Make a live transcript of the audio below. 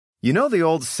You know the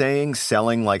old saying,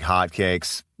 selling like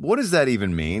hotcakes? What does that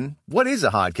even mean? What is a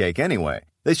hotcake anyway?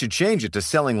 They should change it to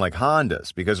selling like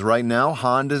Hondas, because right now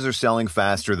Hondas are selling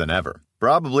faster than ever.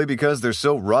 Probably because they're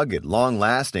so rugged,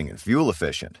 long-lasting, and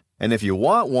fuel-efficient. And if you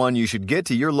want one, you should get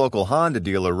to your local Honda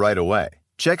dealer right away.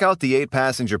 Check out the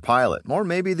 8-passenger Pilot, or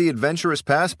maybe the adventurous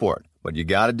Passport. But you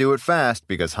gotta do it fast,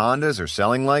 because Hondas are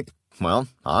selling like, well,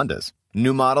 Hondas.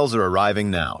 New models are arriving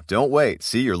now. Don't wait.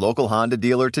 See your local Honda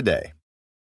dealer today.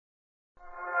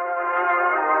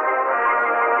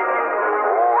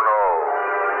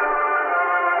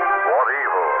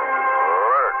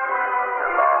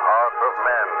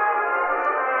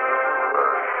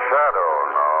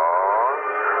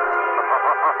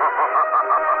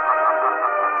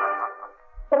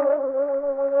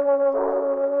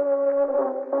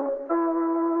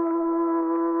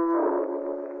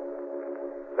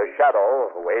 Shadow,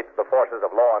 who aids the forces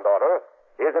of law and order,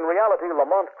 is in reality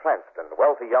Lamont Cranston,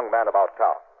 wealthy young man about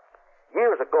town.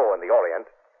 Years ago in the Orient,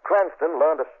 Cranston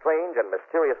learned a strange and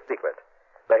mysterious secret,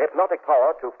 the hypnotic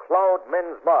power to cloud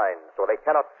men's minds so they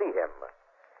cannot see him.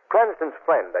 Cranston's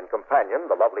friend and companion,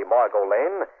 the lovely Margot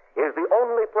Lane, is the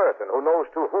only person who knows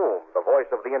to whom the voice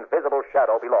of the invisible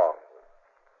Shadow belongs.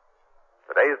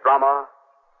 Today's drama,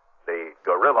 The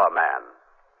Gorilla Man.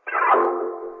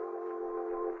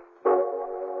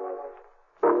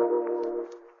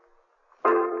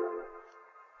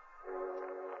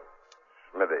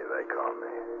 Smithy, they call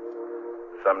me.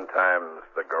 Sometimes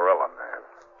the Gorilla Man.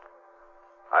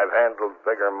 I've handled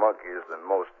bigger monkeys than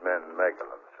most men make of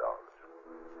themselves.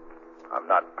 I'm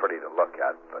not pretty to look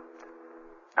at, but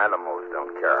animals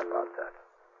don't care about that.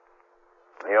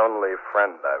 The only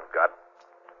friend I've got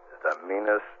is the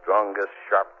meanest, strongest,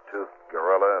 sharp-toothed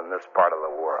gorilla in this part of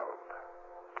the world.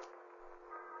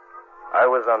 I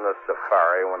was on the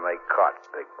safari when they caught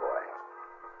Big Boy.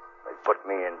 They put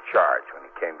me in charge when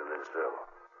he came to the zoo.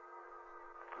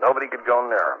 Nobody could go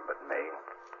near him but me.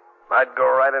 I'd go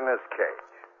right in his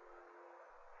cage.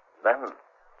 Then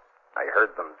I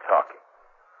heard them talking,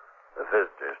 the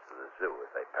visitors to the zoo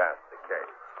as they passed the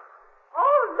cage.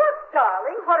 Oh, look,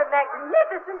 darling, what a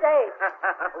magnificent ape.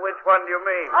 Which one do you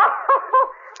mean?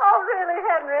 Oh, really,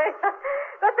 Henry?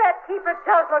 But that keeper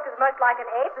does look as much like an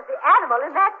ape as the animal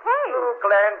in that cage. Oh,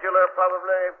 glandular,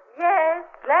 probably. Yes,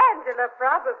 glandular,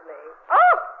 probably.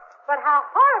 Oh, but how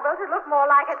horrible to look more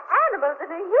like an animal than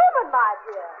a human, my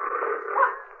dear.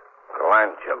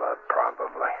 Glandular,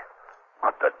 probably.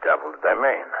 What the devil did they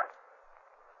mean?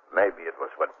 Maybe it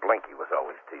was what Blinky was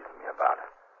always teasing me about.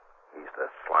 He's the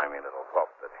slimy little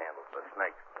whelp that handles the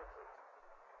snakes.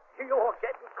 You're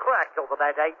getting cracked over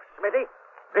that ape, Smithy.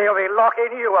 They'll be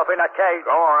locking you up in a cage.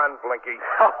 Go on, Blinky.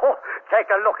 Oh, take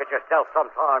a look at yourself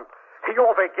sometime.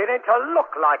 You're beginning to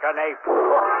look like an ape.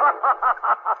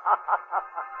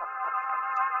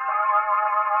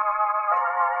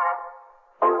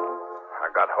 I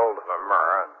got hold of a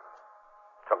mirror and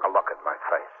took a look at my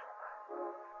face.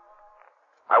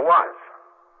 I was.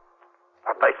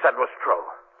 What they said was true.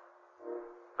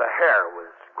 The hair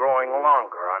was growing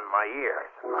longer on my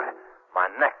ears and my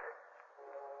neck.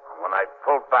 And when I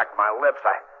pulled back my lips,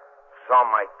 I saw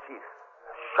my teeth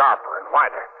sharper and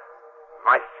whiter.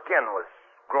 My skin was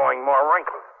growing more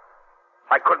wrinkled.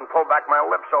 I couldn't pull back my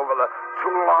lips over the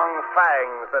two long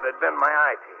fangs that had been my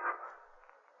eye teeth.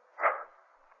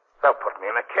 They'll put me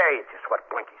in a cage, is what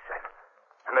Blinky said.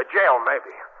 In a jail,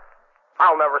 maybe.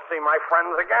 I'll never see my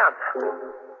friends again.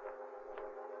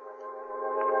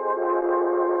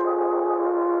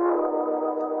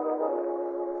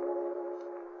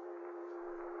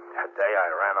 That day I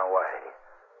ran away.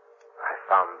 I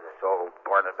found this old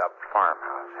boarded-up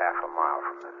farmhouse half a mile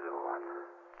from the zoo.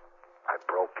 I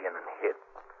broke in and hid,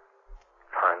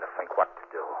 trying to think what to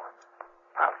do.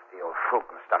 I'll steal fruit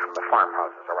and stuff from the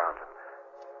farmhouses around and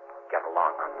get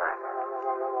along on that.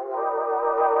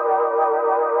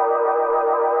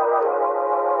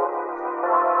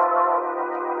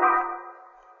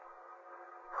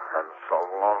 I'm so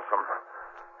lonesome.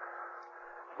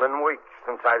 It's been weeks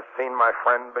since I've seen my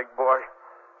friend, Big Boy.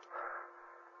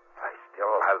 I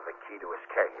still have the key to his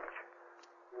cage.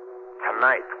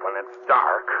 Tonight, when it's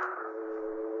dark...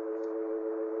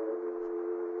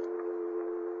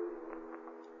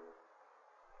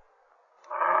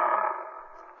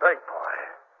 Big Boy,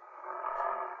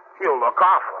 you look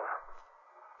awful.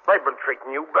 They've been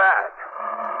treating you bad.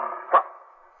 Well,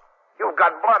 you've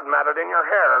got blood matted in your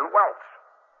hair and welts.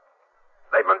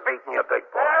 They've been beating you, Big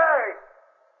Boy.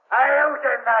 Hey, who's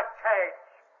in that cage?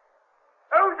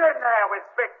 Who's in there with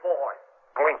Big Boy?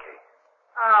 Blinky.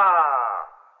 Ah.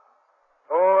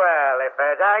 Well, if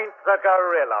it ain't the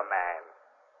Gorilla Man.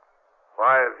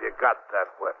 Why have you got that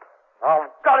whip?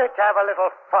 I've got it to have a little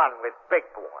fun with Big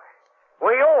Boy.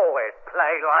 We always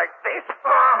play like this.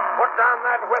 Put down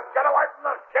that whip. Get away from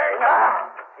the cage.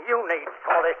 You need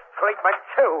some of this treatment,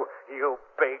 too, you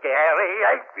big hairy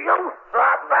ape, you.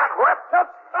 Drop that whip.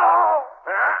 All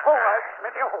right,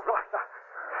 Smitty, all right.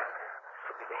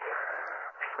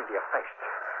 Smitty, your face.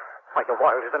 Like a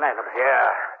wild as an animal.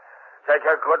 Yeah. Take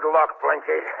a good look,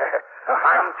 Blinky.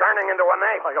 I'm turning into an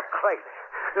ape. Oh, you're crazy.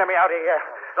 Let me out of here.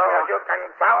 So you can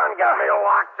tell and get me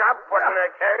locked up, put in a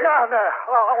cage? No.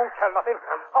 I won't tell nothing.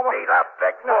 Beat up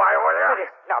Big Boy, will you?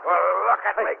 No. Well, look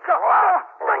at me claw,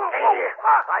 Blinky.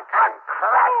 I can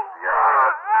crush your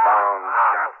bones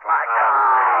just like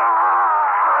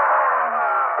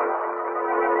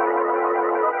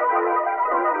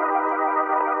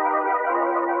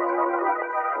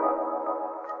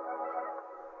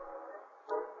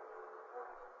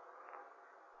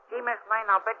Miss Lane,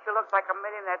 I'll bet you look like a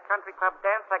minnie in that country club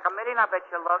dance, like a minnie, I'll bet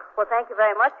you look. Well, thank you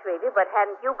very much, sweetie, but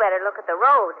hadn't you better look at the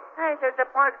road? Hey, there's the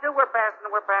park too. We're passing.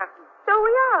 So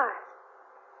we are.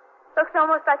 Looks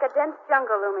almost like a dense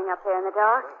jungle looming up there in the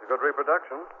dark. It's a good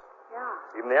reproduction.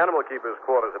 Yeah. Even the animal keepers'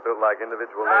 quarters are built like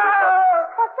individual native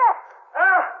What's that?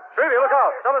 Sweetie, look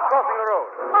out. Someone's crossing the road.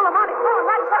 Oh, Lamont, he's going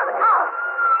right in front of the car.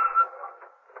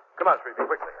 Come on, Sweetie,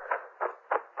 quickly.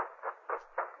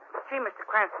 Gee, Mr.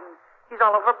 Cranston, he's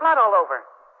all over, blood all over.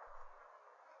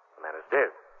 The man is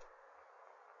dead.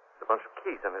 There's a bunch of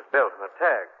keys on his belt and a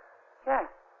tag. Yeah,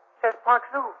 says Park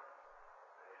Zoo.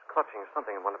 He's clutching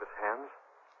something in one of his hands.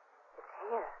 It's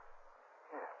hair.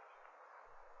 Yes.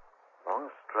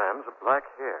 Long strands of black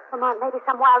hair. Lamont, maybe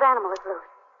some wild animal is loose.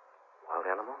 Wild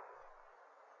animal?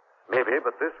 Maybe,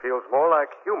 but this feels more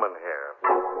like human hair.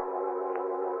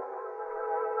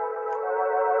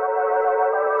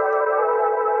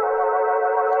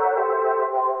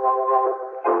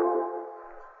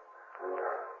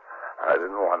 I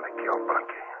didn't want to kill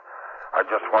Blinky. I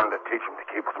just wanted to teach him to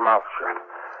keep his mouth shut.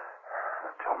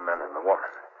 The two men and the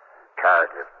woman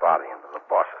carried his body into the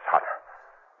boss's hut.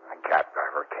 The cab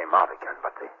driver came out again,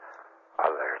 but the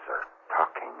others are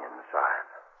talking inside.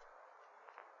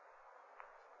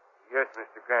 Yes,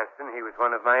 Mr. Cranston, he was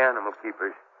one of my animal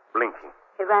keepers, Blinky.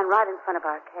 He ran right in front of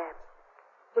our cab.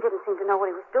 He didn't seem to know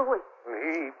what he was doing.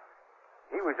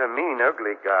 He was a mean,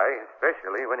 ugly guy,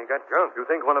 especially when he got drunk. You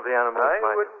think one of the animals I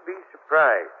might... wouldn't be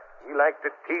surprised. He liked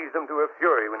to tease them to a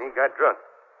fury when he got drunk.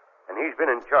 And he's been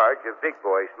in charge of Big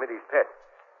Boy, Smitty's pet.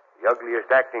 The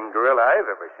ugliest acting gorilla I've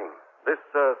ever seen. This,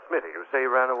 Smitty, you say he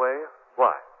ran away?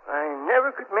 Why? I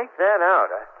never could make that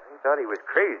out. I thought he was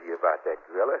crazy about that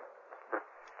gorilla.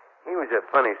 He was a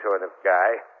funny sort of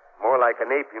guy. More like an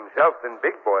ape himself than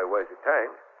Big Boy was at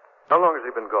times. How long has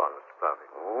he been gone, Mr. Prouty?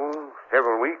 Oh,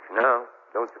 several weeks now.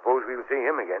 Don't suppose we'll see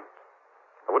him again.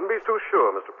 I wouldn't be too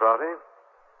sure, Mr. Prouty.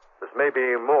 This may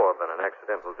be more than an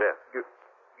accidental death. You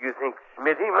think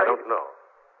Smitty I might... don't know.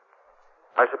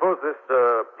 I suppose this,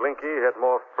 Blinky had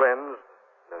more friends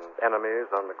than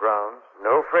enemies on the grounds.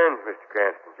 No friends, Mr.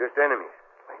 Cranston, just enemies.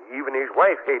 Even his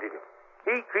wife hated him.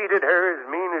 He treated her as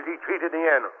mean as he treated the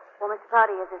animals. Well, Mr.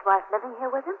 Prouty, is his wife living here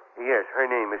with him? Yes,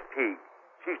 her name is Teague.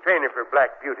 She's training for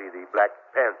Black Beauty, the Black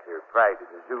Panther, pride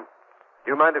of the zoo. Do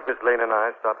you mind if Miss Lane and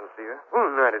I stop and see her? Oh,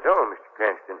 not at all, Mr.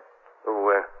 Cranston. Oh,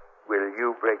 will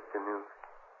you break the news?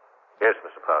 Yes,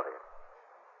 Mr. Prouty.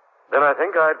 Then I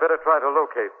think I'd better try to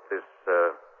locate this,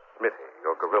 Smitty,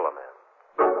 your gorilla man.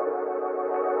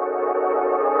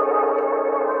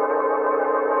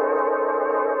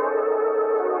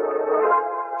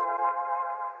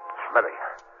 Smitty.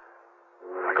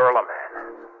 The gorilla man.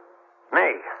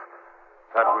 Me.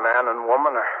 That man and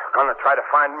woman are going to try to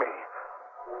find me.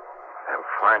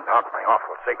 They'll find out my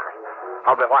awful secret.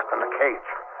 I'll be locked in the cage.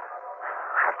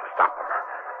 I have to stop them.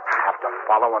 I have to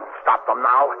follow and stop them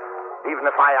now, even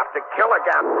if I have to kill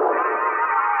again.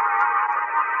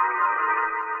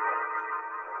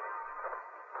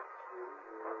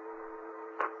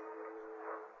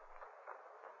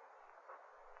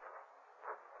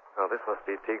 Oh, this must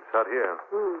be Teague's hut here.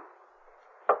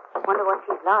 Wonder what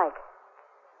she's like.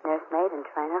 Nursemaid and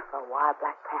trainer for a wild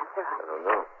black panther. I don't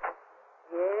know.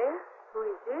 Yes? Who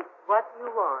is this? What do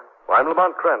you want? Well, I'm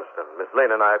Lamont Cranston. Miss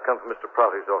Lane and I have come from Mr.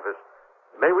 Prouty's office.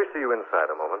 May we see you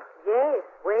inside a moment? Yes.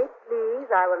 Wait, please.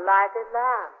 I will light the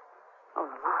lamp. Oh,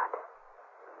 Lamont.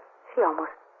 She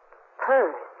almost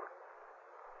purrs.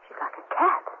 She's like a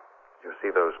cat. Do you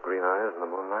see those green eyes in the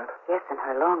moonlight? Yes, and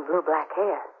her long blue-black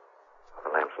hair.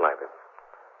 The lamp's lighted.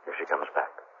 Here she comes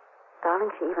back.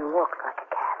 Darling, she even walks like a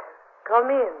cat.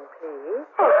 Come in, please.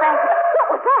 Oh, Frankie, what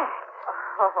was that?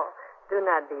 Oh, do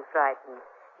not be frightened.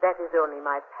 That is only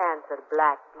my panther,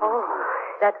 Black Beauty. Oh.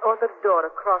 That other door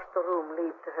across the room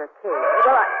leads to her cage.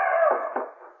 Well,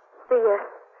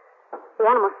 The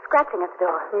animal's scratching at the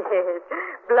door. Yes.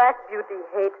 Black Beauty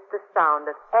hates the sound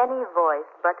of any voice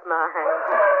but mine.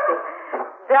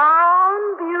 Down,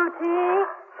 Beauty.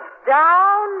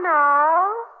 Down now.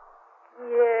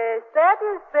 Yes, that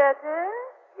is better.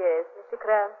 Yes, Mr.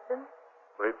 Cranston.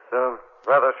 Well, it's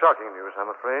rather shocking news, I'm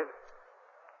afraid.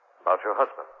 About your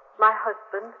husband. My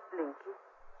husband, Blinky.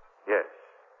 Yes.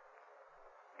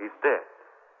 He's dead.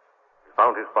 We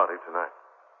found his body tonight.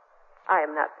 I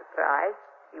am not surprised.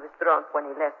 He was drunk when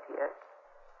he left here.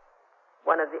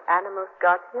 One of the animals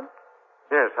got him?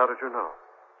 Yes, how did you know?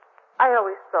 I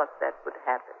always thought that would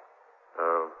happen.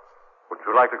 Would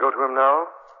you like to go to him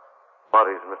now?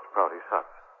 Body's in Mr. Prouty's hut.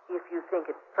 If you think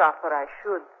it's proper I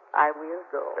should, I will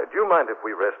go. Do you mind if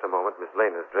we rest a moment? Miss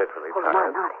Lane is dreadfully Oh,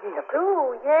 tired. not here.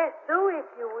 Do, yes, do if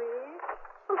you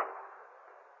wish.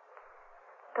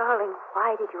 Darling,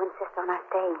 why did you insist on us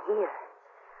staying here?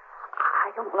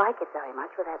 I don't like it very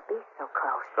much with that beast so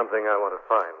close. Something I want to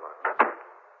find, Margaret.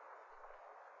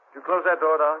 Did you close that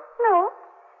door, darling? No.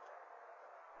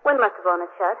 Wind must have blown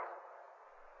it shut.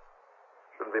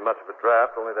 Shouldn't be much of a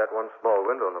draft, only that one small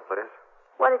window in the place.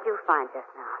 What did you find just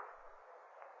now?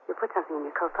 You put something in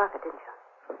your coat pocket, didn't you?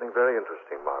 Something very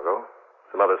interesting, Margot.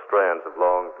 Some other strands of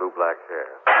long blue-black hair.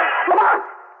 Lamont!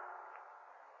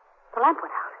 The lamp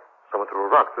went out. Someone threw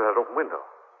a rock through that open window.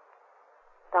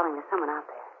 Darling, there's someone out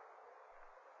there.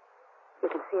 You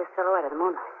can see a silhouette of the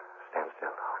moonlight. Stand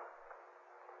still, darling.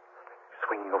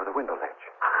 Swinging over the window ledge.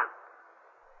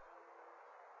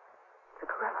 It's a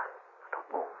gorilla. Don't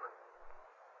move.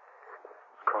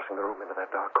 It's crossing the room into that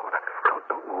dark corner.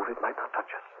 Don't move. It might not touch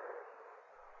us.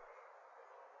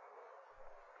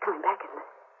 It's coming back, isn't it?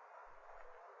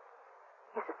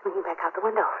 Yes, it's swinging back out the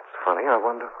window. It's funny. I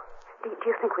wonder. Do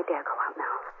you think we dare go out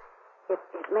now? It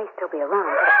may still be around.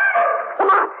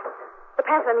 Lamont! The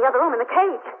panther in the other room in the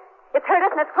cage. It's heard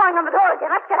us and it's clawing on the door again.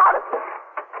 Let's get out of here.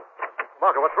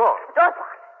 Margaret, what's wrong? The door's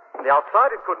locked. On the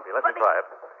outside? It couldn't be. Let me try it.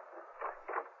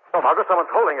 No, Margaret,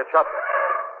 someone's holding it shut.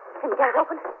 Can you get it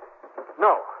open?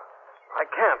 No, I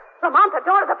can't. Lamont, the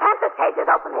door to the panther's cage is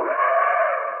opening.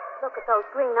 Look at those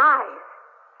green eyes.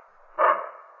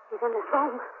 He's in this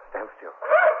room. Stand still.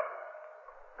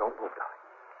 Don't move, darling.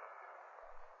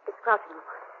 It's crouching,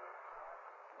 Lamont.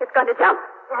 It's going to jump.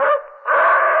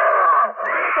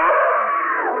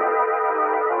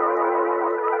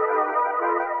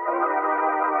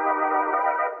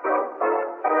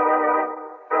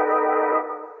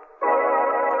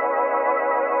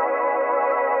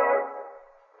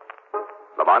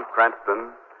 Lamont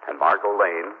Cranston and Margot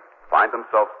Lane find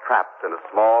themselves trapped in a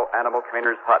small animal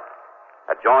trainer's hut,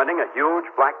 adjoining a huge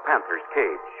Black Panther's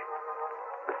cage.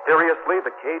 Mysteriously,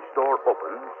 the cage door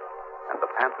opens, and the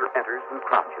panther enters and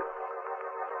crouches.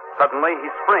 Suddenly, he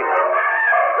springs.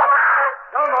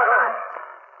 Down, Margot.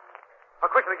 Now,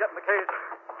 quickly get in the cage.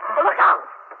 Oh, look out!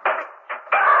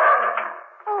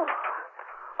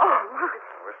 Oh, Lamont.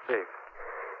 We're safe.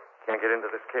 Can't get into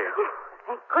this cage. Oh,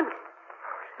 thank goodness.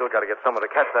 Still got to get someone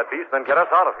to catch that beast, then get us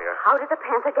out of here. How did the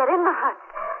panther get in the hut?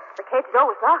 The cage door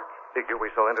was locked. Figure we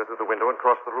saw enter through the window and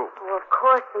cross the roof. Oh, of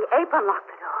course, the ape unlocked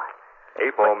the door.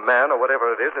 Ape or man or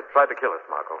whatever it is, it tried to kill us,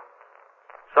 Marco.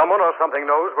 Someone or something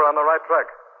knows we're on the right track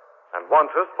and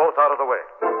wants us both out of the way.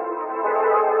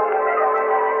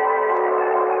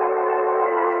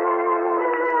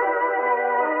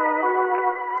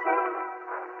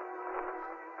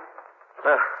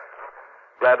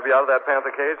 Glad to be out of that panther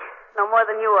cage? No more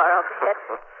than you are, I'll bet.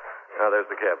 Now, there's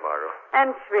the cab, Margot.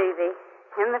 And Shrevey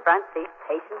in the front seat,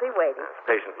 patiently waiting.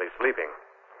 Patiently sleeping.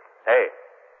 Hey,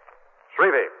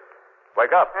 Shrevey,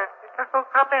 wake up.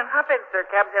 Hop in, sir.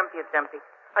 Cab's empty. It's empty.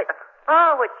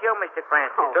 It's you, Mr.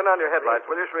 Cranston. Turn on your headlights,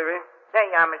 will you, Shrevey? There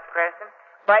you are, Mr. Cranston.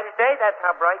 Bright as day, that's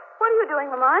how bright. What are you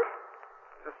doing, Lamont?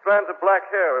 The strands of black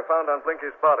hair were found on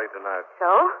Blinky's body tonight.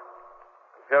 So?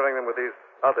 Comparing them with these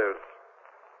others.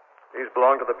 These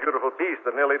belong to the beautiful beast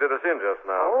that nearly did us in just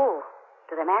now. Oh,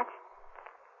 do they match?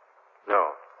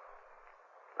 No.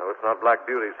 No, it's not Black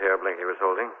Beauty's hair Blinky was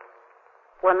holding.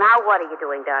 Well, now what are you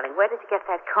doing, darling? Where did you get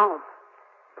that comb?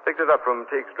 I picked it up from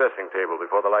Teague's dressing table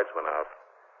before the lights went out.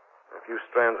 A few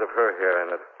strands of her hair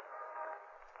in it.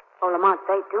 Oh, Lamont,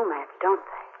 they do match, don't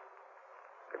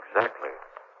they? Exactly.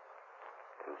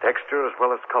 In texture as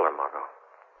well as color, Margot.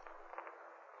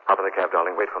 Hop in the cab,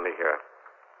 darling. Wait for me here.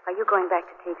 Are you going back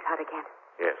to Teague's hut again?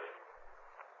 Yes.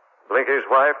 Blinky's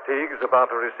wife, Teague, is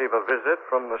about to receive a visit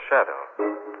from the shadow.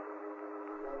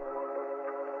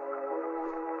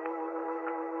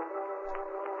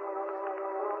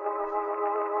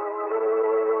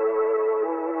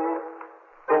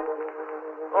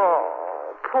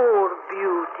 Oh, poor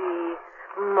Beauty.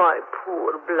 My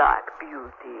poor Black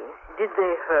Beauty, did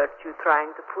they hurt you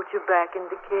trying to put you back in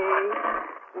the cage?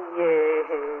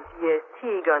 Yes,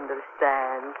 Teague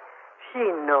understands. She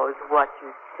knows what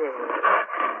you say.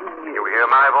 You hear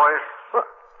my voice? What?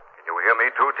 Can you hear me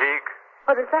too, Teague?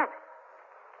 What is that?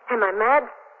 Am I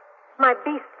mad? My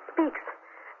beast speaks.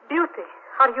 Beauty,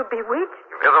 are you bewitched?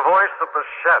 You hear the voice of the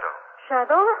shadow.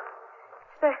 Shadow?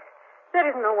 There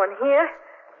is no one here.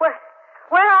 Where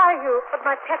are you? But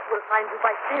my pet will find you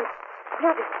by scent.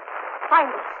 Beauty,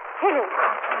 find him. Kill him.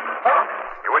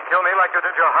 You would kill me like you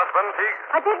did your husband, Teague?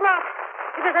 I did not.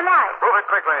 It is a lie. Prove it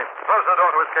quickly. Close the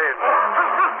door to his cage.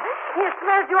 He has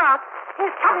smelled you out. He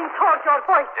is coming towards your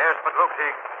voice. Yes, but look,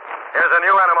 Teague. Here's a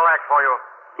new animal act for you.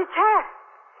 The chair.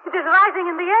 It is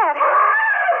rising in the air.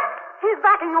 He is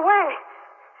backing away.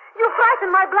 You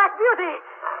frighten my Black Beauty.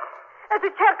 As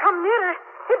the chair comes nearer,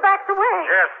 he backs away.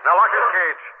 Yes, now lock his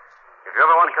cage. If you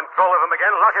ever want control of him again,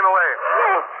 lock him away.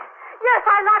 Yes,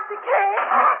 I locked the cage.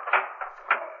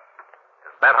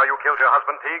 Is that how you killed your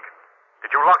husband, Teague?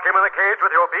 Did you lock him in the cage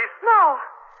with your beast? No,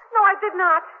 I did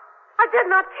not. I did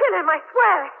not kill him, I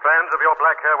swear. Strands of your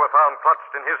black hair were found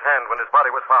clutched in his hand when his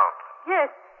body was found. Yes,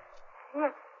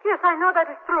 I know that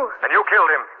is true. And you killed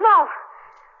him? No,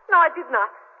 I did not.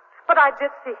 But I did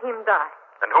see him die.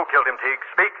 And who killed him, Teague?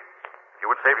 Speak. You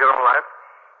would save your own life.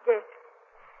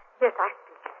 Yes, I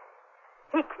speak.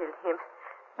 He killed him.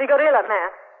 The gorilla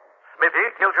man. Smithy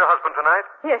killed your husband tonight?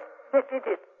 Yes, he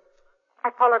did. I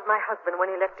followed my husband when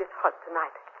he left his hut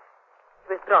tonight.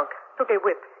 He was drunk, took a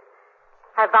whip.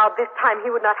 I vowed this time he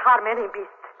would not harm any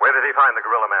beast. Where did he find the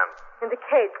gorilla man? In the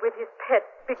cage with his pet,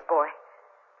 Big Boy.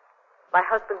 My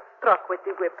husband struck with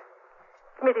the whip.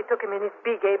 Smithy took him in his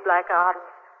big ape-like arms,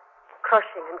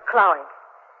 crushing and clawing.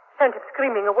 Sent him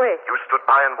screaming away. You stood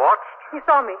by and watched? He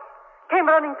saw me, came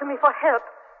running to me for help,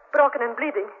 broken and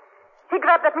bleeding. He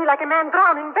grabbed at me like a man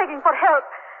drowning, begging for help.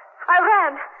 I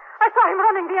ran. I saw him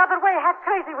running the other way, half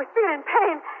crazy with fear and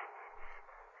pain.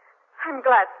 I'm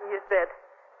glad he is dead.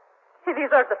 He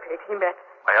deserved the fate he met.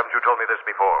 Why haven't you told me this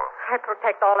before? I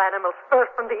protect all animals first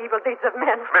from the evil deeds of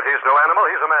men. Smithy's no animal,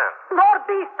 he's a man. More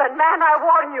beast than man, I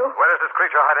warn you. Where is this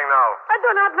creature hiding now? I do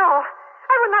not know.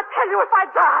 I will not tell you if I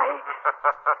die.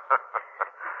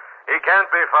 He can't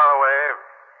be far away.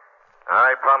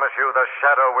 I promise you the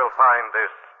shadow will find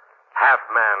this half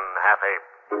man, half ape.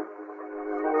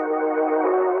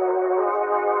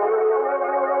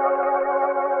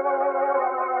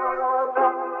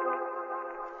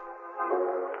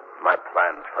 My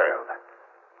plan failed.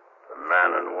 The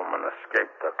man and woman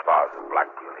escaped the claws of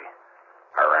Black Beauty.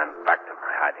 I ran back to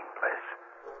my hiding place.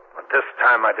 But this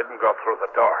time I didn't go through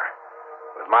the door.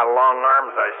 With my long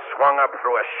arms, I swung up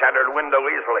through a shattered window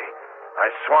easily.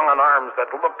 I swung on arms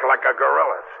that looked like a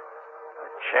gorilla's.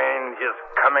 The change is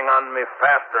coming on me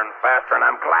faster and faster, and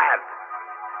I'm glad.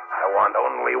 I want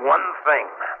only one thing.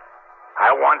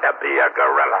 I want to be a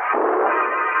gorilla.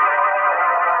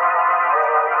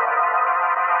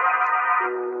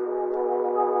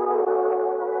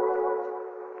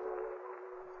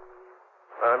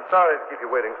 I'm sorry to keep you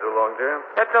waiting so long, dear.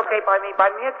 That's okay by me. By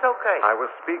me, it's okay. I was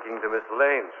speaking to Miss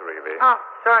Lane, Shrevey. Oh,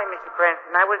 sorry, Mr.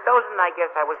 Cranston. I was dozing, I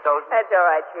guess I was dozing. That's all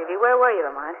right, Shrevey. Where were you,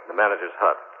 Lamont? The manager's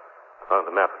hut. I found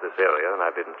the map of this area, and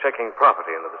I've been checking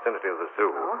property in the vicinity of the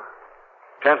zoo. Oh?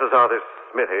 Chances are this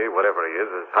Smithy, whatever he is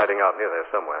hiding out near there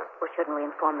somewhere. Well, shouldn't we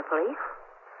inform the police?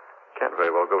 Can't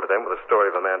very well go to them with a story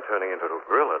of a man turning into a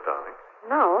gorilla, darling.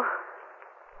 No.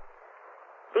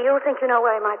 Do you think you know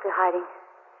where he might be hiding?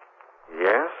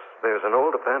 Yes, there's an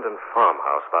old abandoned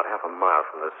farmhouse about half a mile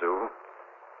from the zoo.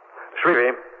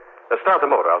 Shrevey, start the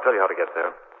motor. I'll tell you how to get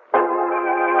there.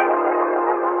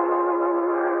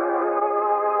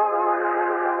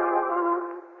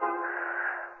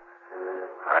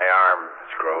 My arms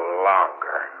grow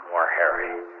longer and more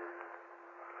hairy.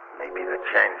 Maybe the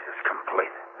change is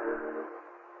complete.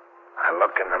 I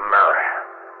look in the mirror.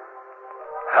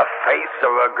 The face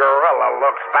of a gorilla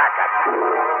looks back at me.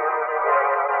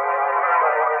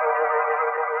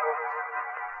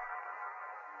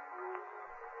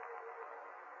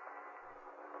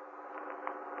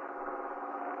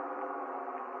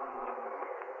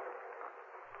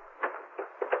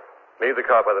 Leave the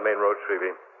car by the main road, Shrevey.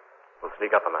 We'll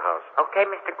sneak up on the house. Okay,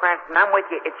 Mr. Cranston, I'm with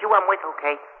you. It's you I'm with,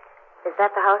 okay? Is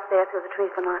that the house there through the trees,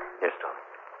 Lamont? Yes, Tom.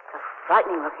 It's a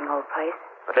frightening-looking old place.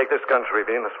 Now take this gun,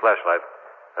 Shrevey, and this flashlight.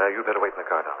 You better wait in the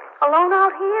car, darling. Alone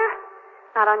out here?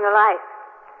 Not on your life.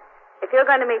 If you're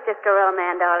going to meet this gorilla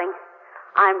man, darling,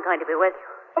 I'm going to be with you.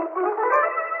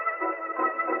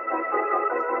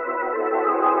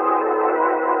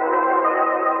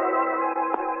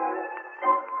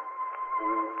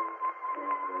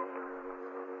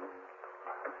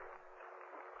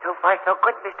 far, so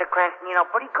good, Mr. Cranston. You know,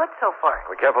 pretty good so far.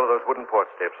 Be careful of those wooden porch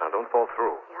steps, son. Don't fall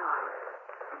through.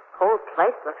 The whole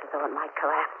place looks as though it might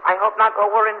collapse. I hope not while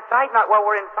we're inside. Not while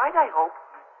we're inside, I hope.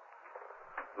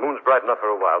 The moon's bright enough for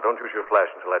a while. Don't use your flash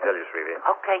until I tell you, Shrevey.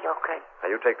 Okay. Now,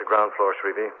 you take the ground floor,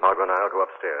 Shrevey. Margot and I'll go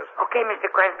upstairs. Okay,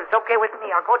 Mr. Cranston. It's okay with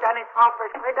me. I'll go down this hall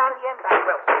first. Clear down the end. I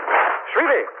will.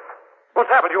 Shrevey! What's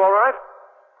happened? You all right?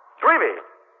 Shrevey!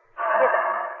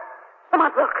 Come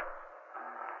on, look.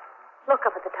 Look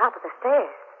up at the top of the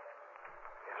stairs.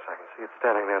 Yes, I can see it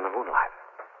standing there in the moonlight.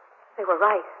 They were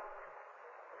right.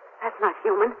 That's not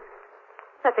human.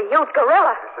 That's a huge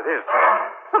gorilla. Yes, it is.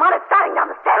 Come on, it's starting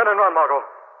down the steps. Turn and run, Margot.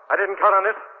 I didn't count on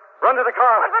this. Run to the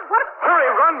car. What? Hurry,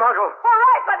 run, Margot. All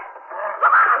right, but...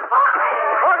 Come on.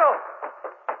 Margot!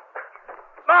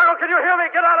 Margot, can you hear me?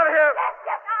 Get out of here.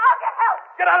 Yes, I'll get help.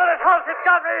 Get out of this house. It's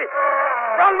got me.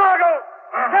 Run, Margot.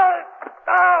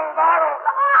 Down, Margot.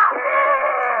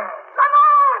 Come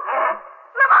on.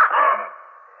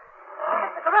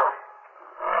 It's the gorilla.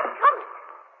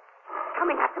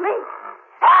 Coming after me.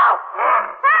 Help!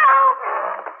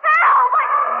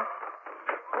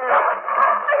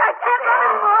 I can't run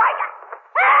anymore.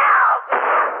 Help!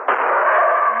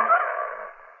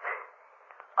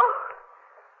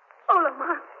 Oh,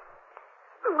 Lamont.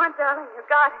 Lamont, darling, you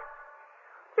got him.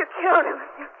 You killed him.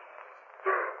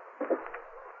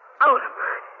 Oh,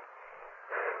 Lamont.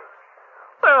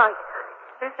 Where are you?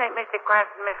 This ain't Mr.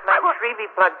 Cranston, Miss Lane. Shrevey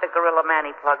plugged the gorilla man.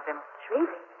 He plugged him.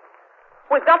 Shrevey?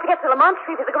 We've got to get to Lamont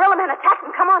Street. The gorilla man attacked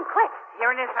him. Come on, quick.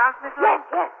 Here in his house, Miss Lane?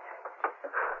 Yes.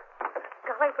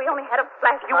 Golly, if we only had a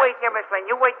flashlight. You wait here, Miss Lane.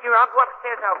 You wait here. I'll go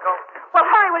upstairs. I'll go. Well,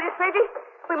 hurry, will you, Shrevey?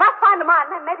 We must find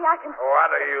Lamont, and then maybe I can... What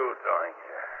are you doing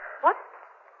here? What?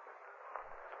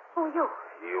 Who are you?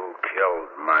 You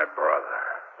killed my brother.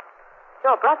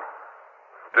 Your brother?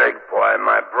 Big boy,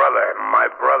 my brother. My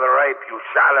brother Ape. You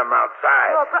shot him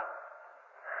outside. Your brother...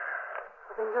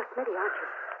 Well, then you're Smitty, aren't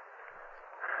you?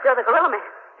 You're the gorilla man.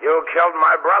 You killed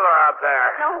my brother out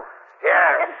there. No.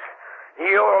 Yes.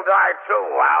 You'll die, too.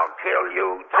 I'll kill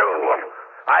you, too.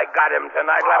 I got him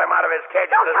tonight. Let him out of his cage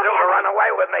at the zoo to run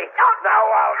away with me. Now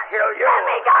I'll kill you. Let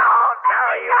me go.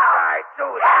 Now you die,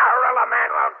 too. The gorilla man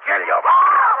will kill you.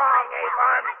 Wrong,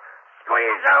 Avon.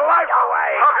 Squeeze your life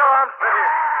away. I'll go on, Smitty.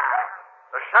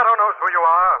 The Shadow knows who you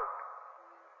are.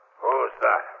 Who's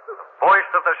that? Voice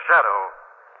of the Shadow.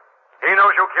 He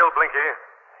knows you killed Blinky.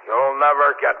 You'll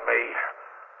never get me.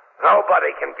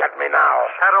 Nobody can get me now.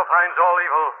 Shadow finds all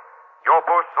evil. Your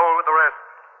poor soul with the rest.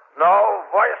 No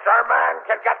voice or man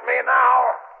can get me now.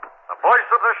 The voice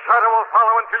of the Shadow will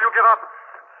follow until you give up.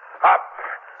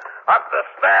 Up the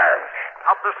stairs.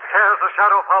 Up the stairs the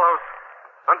Shadow follows.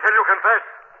 Until you confess.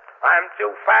 I'm too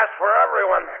fast for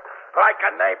everyone. Like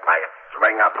an ape, I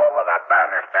swing up over the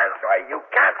banisters where you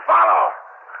can't follow.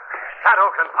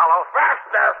 Shadow can follow.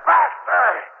 Faster.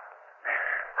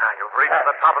 Now you've reached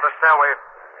the top of the stairway.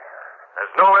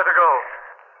 There's nowhere to go.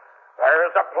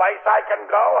 There's a place I can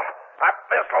go. Up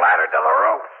this ladder to the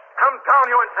roof. Come down,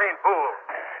 you insane fool.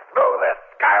 Through this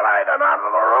skylight and onto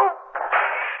the roof.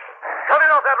 Get it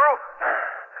off that roof.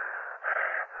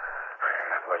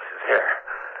 That voice is here.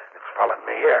 It's following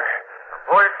me here. A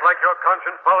voice like your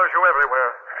conscience follows you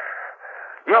everywhere.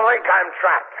 You think I'm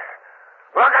trapped?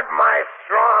 Look at my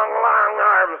strong, long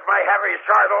arms, my heavy,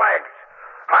 short legs.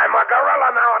 I'm a gorilla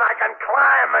now, and I can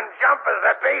climb and jump as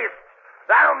a beast.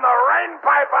 Down the rain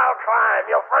pipe I'll climb.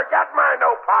 You'll forget my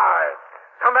new powers.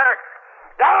 Come back.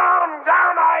 Down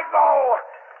I go.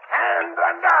 Hand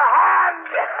under hand.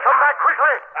 Come back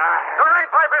quickly. The rain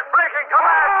pipe is breaking. Come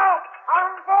back.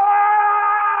 I'm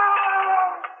falling.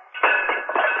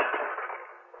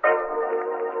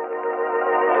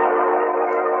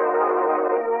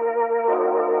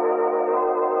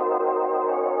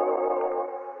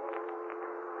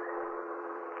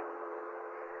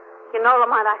 You know,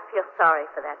 Lamont, I feel sorry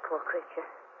for that poor creature.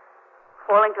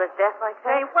 Falling to his death like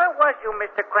that. Hey, where was you,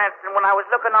 Mr. Cranston, when I was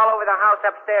looking all over the house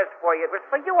upstairs for you? It was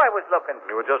for you I was looking.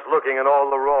 You were just looking in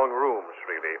all the wrong rooms,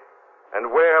 Shrevey.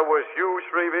 And where was you,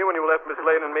 Shrevey, when you left Miss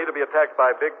Lane and me to be attacked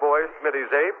by Big Boy,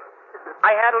 Smitty's ape?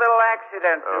 I had a little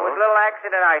accident. It was a little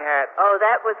accident I had. Oh,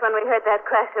 that was when we heard that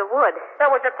crash of wood.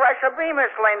 That was a crash of me, Miss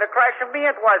Lane. The crash of me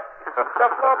it was. The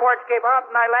floorboards came out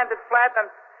and I landed flat and...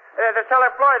 the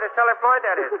cellar floor,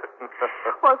 that is.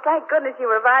 Well, thank goodness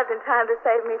you revived in time to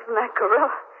save me from that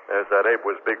gorilla. Yes, that ape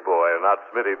was Big Boy, and not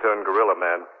Smitty turned gorilla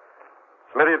man.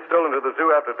 Smitty had stolen to the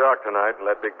zoo after dark tonight and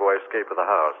let Big Boy escape to the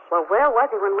house. Well, where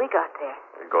was he when we got there?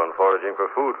 He'd gone foraging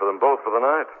for food for them both for the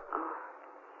night. Oh.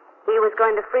 He was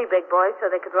going to free Big Boy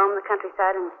so they could roam the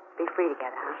countryside and be free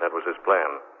together, huh? Yes, that was his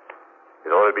plan.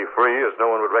 He thought he'd be free as no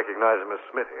one would recognize him as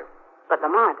Smitty. But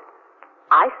Lamont,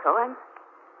 I saw him.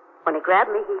 When he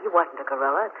grabbed me, he wasn't a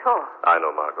gorilla at all. I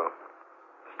know, Margot.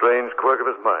 Strange quirk of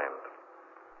his mind.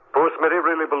 Poor Smitty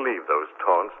really believed those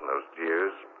taunts and those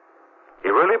jeers. He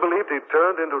really believed he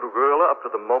turned into a gorilla up to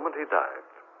the moment he died.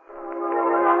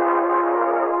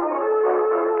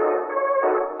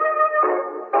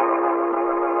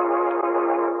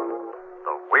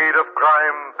 The weed of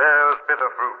crime bears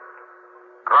bitter fruit.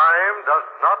 Crime does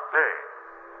not pay.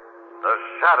 The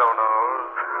shadow knows.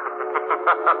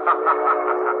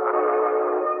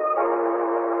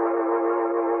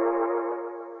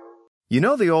 You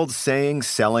know the old saying,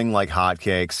 selling like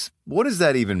hotcakes? What does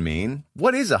that even mean?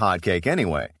 What is a hotcake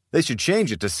anyway? They should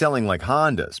change it to selling like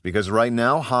Hondas, because right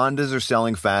now Hondas are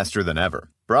selling faster than ever.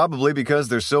 Probably because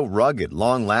they're so rugged,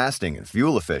 long-lasting, and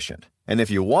fuel-efficient. And if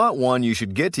you want one, you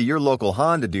should get to your local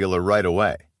Honda dealer right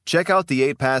away. Check out the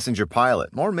 8-passenger Pilot,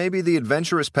 or maybe the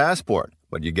adventurous Passport.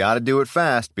 But you gotta do it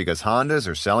fast, because Hondas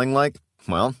are selling like,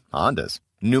 well, Hondas.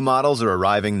 New models are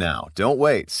arriving now. Don't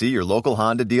wait. See your local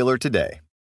Honda dealer today.